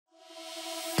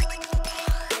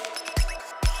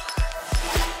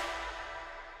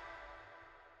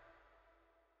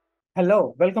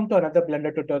Hello, welcome to another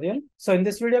Blender tutorial. So in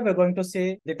this video, we're going to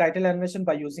see the title animation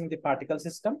by using the particle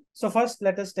system. So first,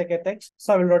 let us take a text.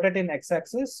 So I will rotate in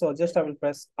X-axis. So just I will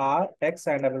press R, X,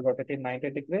 and I will rotate in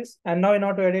 90 degrees. And now in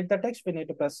order to edit the text, we need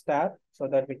to press Tab so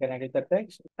that we can edit the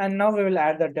text. And now we will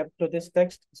add the depth to this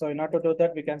text. So in order to do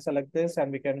that, we can select this and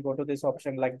we can go to this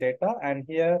option like data. And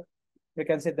here we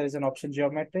can see there is an option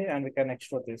geometry and we can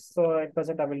extrude this. So at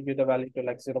present, I will give the value to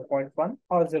like 0.1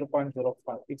 or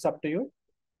 0.05. It's up to you.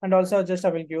 And also just I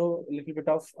will give a little bit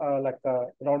of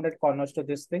rounded corners to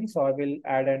this thing. So I will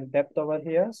add a depth over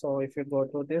here. So if you go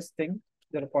to this thing,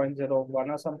 0.01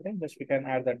 or something, just we can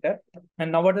add the depth.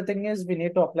 And now what the thing is, we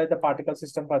need to apply the particle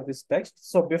system for this text.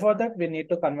 So before that, we need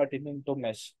to convert it into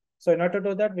mesh. So in order to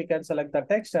do that, we can select the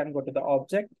text and go to the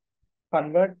object,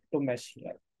 convert to mesh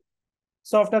here.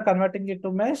 So after converting it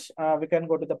to mesh, we can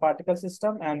go to the particle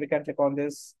system and we can click on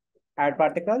this add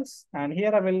particles. And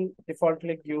here I will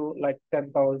defaultly give like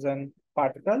 10,000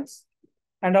 particles.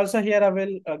 And also here I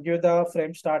will give the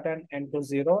frame start and end to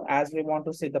 0 as we want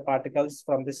to see the particles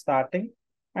from the starting.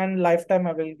 And lifetime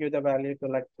I will give the value to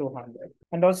like 200.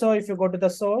 And also if you go to the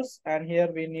source and here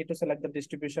we need to select the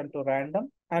distribution to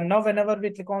random. And now whenever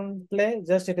we click on play,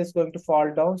 just it is going to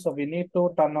fall down. So we need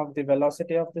to turn off the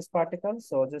velocity of this particle.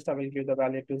 So just I will give the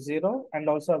value to 0 and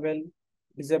also I will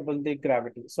disable the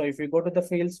gravity. So if you go to the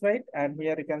fields weight and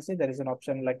here you can see there is an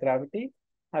option like gravity.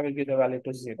 I will give the value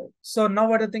to 0. So now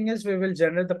what the thing is, we will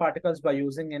generate the particles by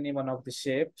using any one of the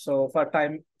shape. So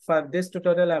for this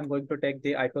tutorial, I'm going to take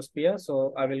the icosphere.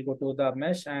 So I will go to the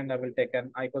mesh and I will take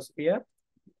an icosphere.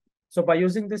 So by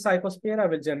using this icosphere, I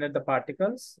will generate the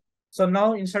particles. So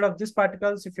now instead of these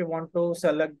particles, if you want to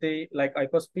select the like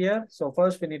icosphere, so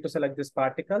first we need to select these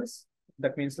particles.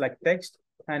 That means like text.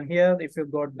 And here, if you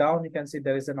go down, you can see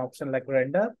there is an option like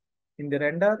render. In the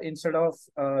render, instead of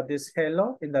this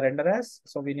halo in the render as,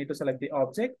 so we need to select the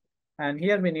object. And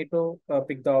here we need to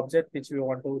pick the object which we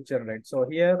want to generate. So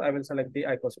here I will select the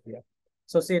icosphere.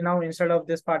 So see now instead of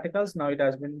these particles, now it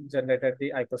has been generated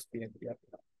the icosphere here.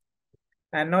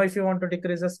 And now if you want to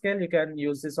decrease the scale, you can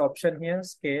use this option here,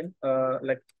 scale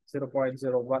like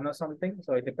 0.01 or something.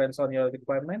 So it depends on your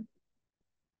requirement.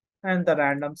 And the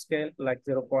random scale like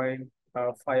 0.5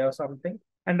 or something.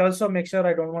 And also make sure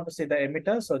I don't want to see the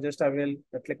emitter. So just I will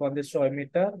click on this show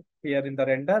emitter here in the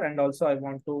render. And also I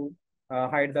want to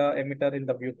hide the emitter in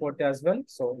the viewport as well.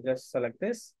 So just select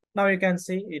this. Now you can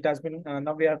see it has been,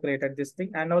 now we have created this thing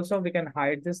and also we can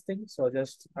hide this thing. So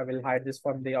just I will hide this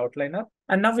from the outliner.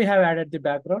 And now we have added the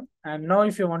background. And now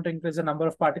if you want to increase the number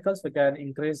of particles, we can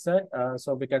increase that.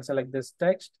 So we can select this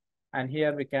text and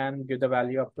here we can give the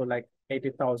value up to like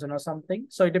 80,000 or something.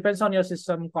 So it depends on your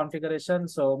system configuration.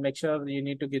 So make sure you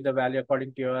need to give the value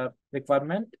according to your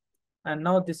requirement. And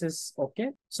now this is okay.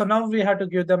 So now we have to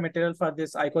give the material for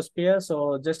this icosphere.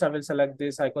 So just I will select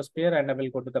this icosphere and I will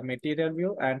go to the material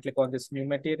view and click on this new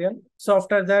material. So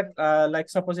after that, like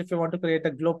suppose if you want to create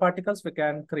the glow particles, we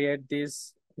can create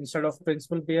this instead of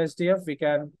principal BSDF, we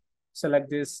can select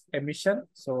this emission.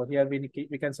 So here we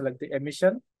can select the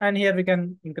emission and here we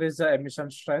can increase the emission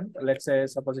strength. Let's say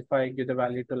suppose if I give the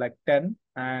value to like 10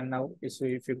 and now if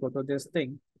you go to this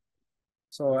thing,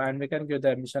 so, and we can give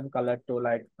the emission color to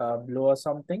like blue or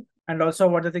something. And also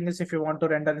what the thing is, if you want to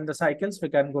render in the cycles, we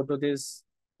can go to this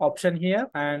option here.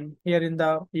 And here in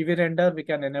the EV render, we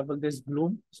can enable this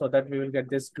bloom so that we will get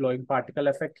this glowing particle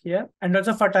effect here. And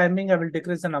also for timing, I will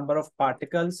decrease the number of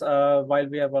particles while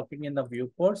we are working in the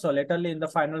viewport. So laterly in the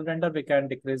final render, we can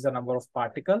decrease the number of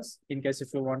particles in case if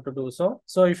you want to do so.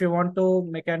 So if you want to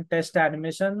make a test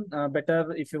animation,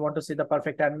 better if you want to see the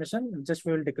perfect animation, just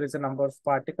we will decrease the number of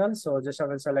particles. So just I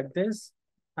will select this.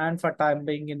 And for time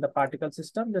being in the particle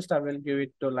system, just I will give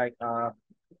it to like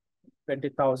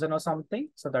 20,000 or something.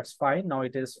 So that's fine. Now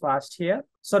it is fast here.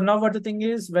 So now what the thing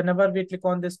is, whenever we click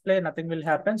on this play, nothing will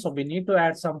happen. So we need to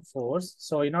add some force.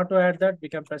 So in order to add that, we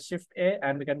can press Shift A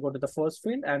and we can go to the force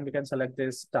field and we can select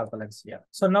this turbulence here.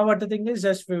 So now what the thing is,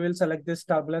 just we will select this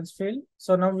turbulence field.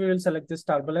 So now we will select this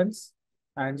turbulence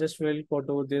and just we'll go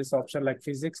to this option like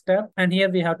physics tab. And here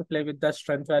we have to play with the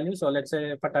strength value. So let's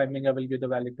say for timing, I will give the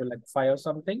value to like 5 or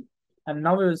something. And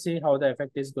now we will see how the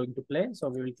effect is going to play. So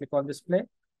we will click on this play.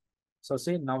 So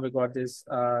see, now we got this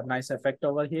nice effect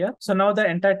over here. So now the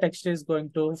entire text is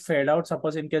going to fade out.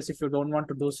 Suppose in case if you don't want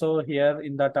to do so, here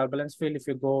in the turbulence field, if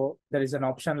you go, there is an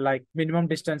option like minimum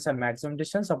distance and maximum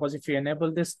distance. Suppose if you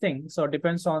enable this thing, so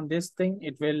depends on this thing,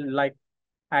 it will like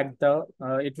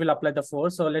it will apply the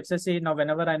force. So let's say see now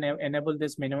whenever I enable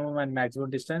this minimum and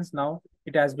maximum distance, now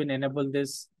it has been enabled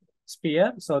this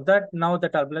sphere so that now the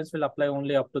turbulence will apply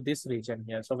only up to this region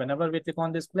here. So whenever we click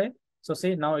on this play, so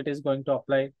see now it is going to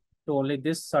apply to only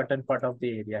this certain part of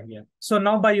the area here. So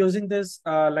now by using this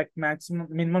like maximum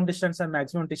minimum distance and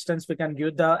maximum distance, we can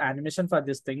give the animation for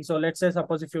this thing. So let's say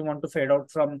suppose if you want to fade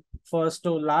out from first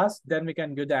to last, then we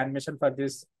can give the animation for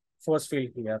this force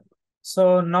field here.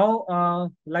 So now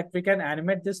like we can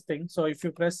animate this thing. So if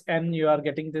you press N, you are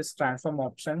getting this transform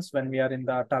options when we are in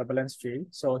the turbulence field.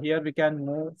 So here we can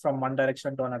move from one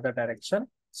direction to another direction.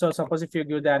 So suppose if you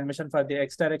give the animation for the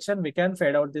X direction, we can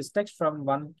fade out this text from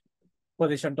one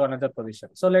position to another position.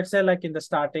 So let's say like in the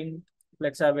starting,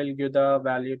 let's say I will give the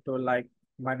value to like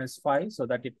 -5 so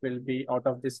that it will be out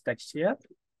of this text here.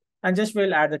 And just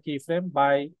will add the keyframe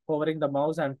by hovering the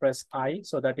mouse and press I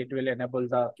so that it will enable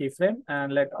the keyframe.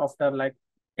 And let after like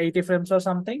 80 frames or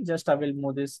something, just I will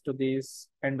move this to this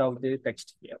end of the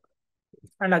text here.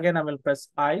 And again, I will press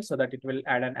I so that it will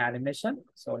add an animation.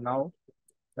 So now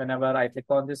whenever I click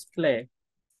on this play,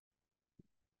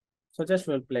 so just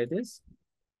will play this.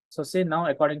 So see now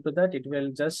according to that, it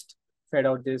will just fade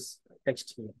out this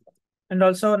text here. And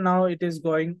also now it is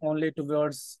going only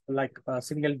towards like a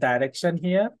single direction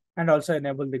here, and also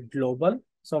enable the global.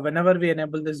 So whenever we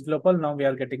enable this global, now we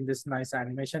are getting this nice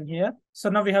animation here. So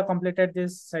now we have completed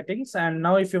these settings. And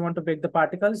now if you want to bake the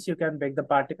particles, you can bake the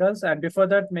particles. And before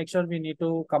that, make sure we need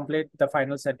to complete the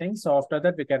final settings. So after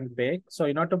that, we can bake. So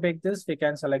in order to bake this, we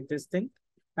can select this thing.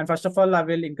 And first of all, I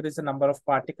will increase the number of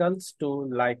particles to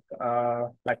like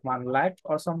 1 lakh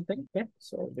or something. Okay,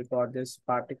 so we got these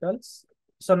particles.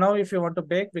 So now if you want to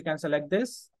bake, we can select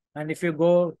this. And if you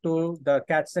go to the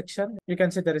catch section, you can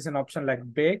see there is an option like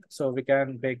bake. So we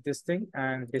can bake this thing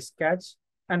and this catch.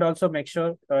 And also make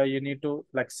sure you need to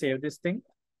like save this thing.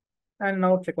 And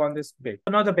now click on this bake.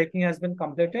 So now the baking has been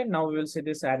completed. Now we will see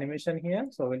this animation here.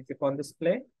 So we'll click on this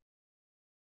play.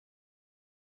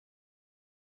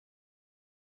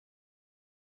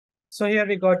 So here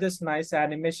we got this nice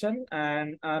animation,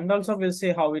 and also we'll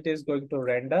see how it is going to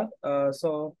render.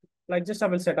 So like just I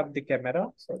will set up the camera.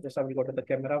 So just I will go to the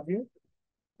camera view,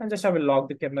 and just I will lock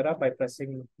the camera by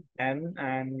pressing N,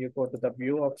 and you go to the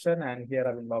view option, and here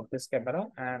I will lock this camera.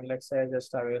 And let's say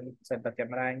just I will set the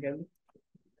camera angle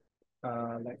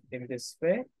like in this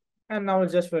way. And now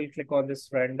just will click on this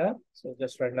render. So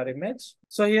just render image.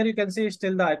 So here you can see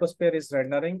still the icosphere is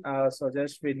rendering. So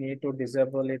just we need to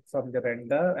disable it from the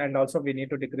render. And also we need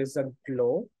to decrease the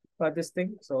glow for this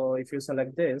thing. So if you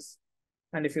select this,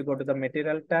 and if you go to the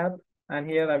material tab, and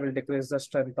here I will decrease the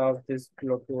strength of this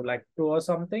glow to like 2 or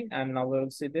something. And now we'll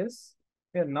see this.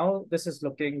 Yeah, now this is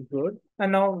looking good.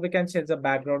 And now we can change the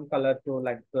background color to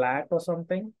like black or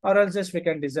something, or else just we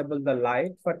can disable the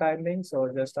light for timing.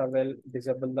 So just I will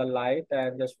disable the light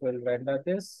and just will render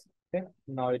this. Okay,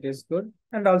 now it is good.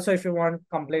 And also if you want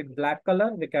complete black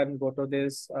color, we can go to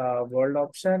this world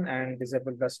option and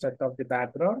disable the strength of the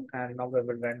background. And now we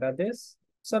will render this.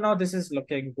 So now this is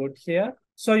looking good here.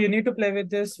 So you need to play with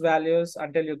these values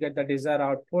until you get the desired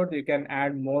output. You can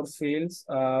add more fields.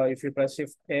 If you press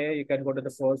Shift A, you can go to the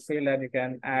force field and you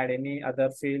can add any other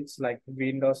fields like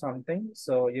wind or something.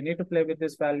 So you need to play with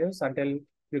these values until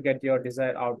you get your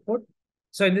desired output.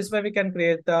 So in this way, we can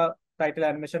create the title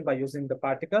animation by using the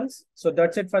particles. So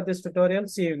that's it for this tutorial.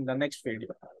 See you in the next video.